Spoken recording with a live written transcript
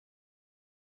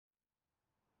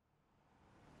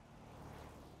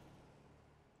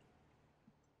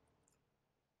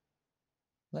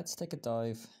Let's take a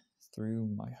dive through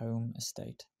my home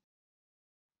estate.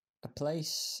 A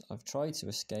place I've tried to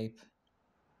escape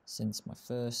since my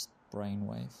first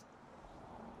brainwave.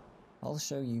 I'll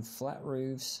show you flat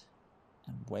roofs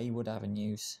and wayward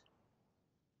avenues,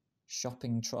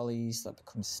 shopping trolleys that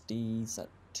become steeds at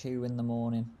 2 in the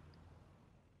morning,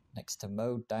 next to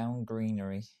mowed down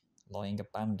greenery lying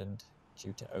abandoned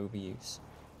due to overuse.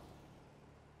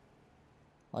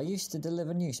 I used to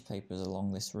deliver newspapers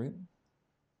along this route.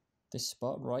 This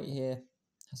spot right here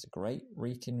has a great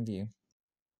Wrekin view.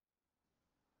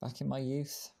 Back in my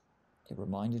youth, it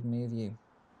reminded me of you.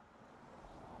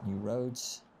 New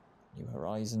roads, new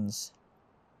horizons,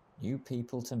 new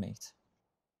people to meet.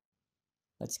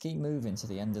 Let's keep moving to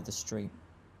the end of the street,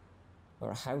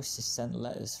 where a house is sent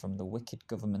letters from the wicked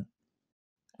government,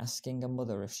 asking a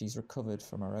mother if she's recovered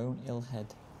from her own ill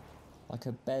head, like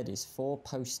her bed is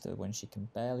 4-poster when she can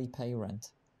barely pay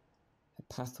rent. Her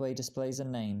pathway displays a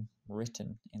name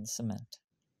written in cement.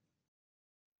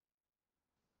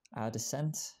 Our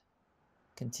descent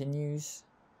continues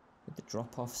with the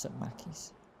drop-offs at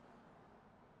Mackey's.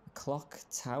 The clock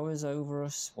towers over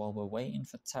us while we're waiting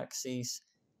for taxis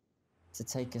to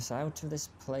take us out of this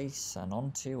place and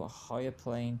onto a higher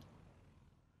plane,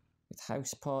 with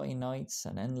house party nights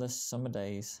and endless summer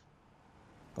days.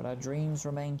 But our dreams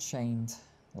remain chained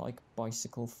like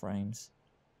bicycle frames.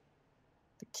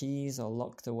 The keys are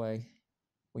locked away.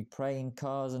 We pray in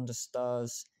cars under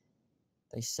stars.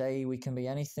 They say we can be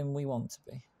anything we want to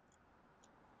be,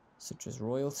 such as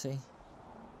royalty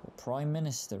or Prime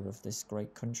Minister of this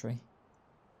great country,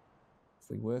 if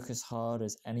we work as hard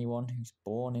as anyone who's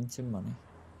born into money.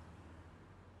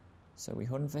 So we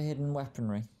hunt for hidden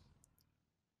weaponry,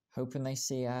 hoping they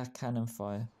see our cannon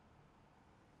fire,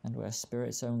 and where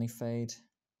spirits only fade,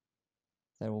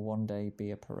 there will one day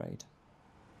be a parade.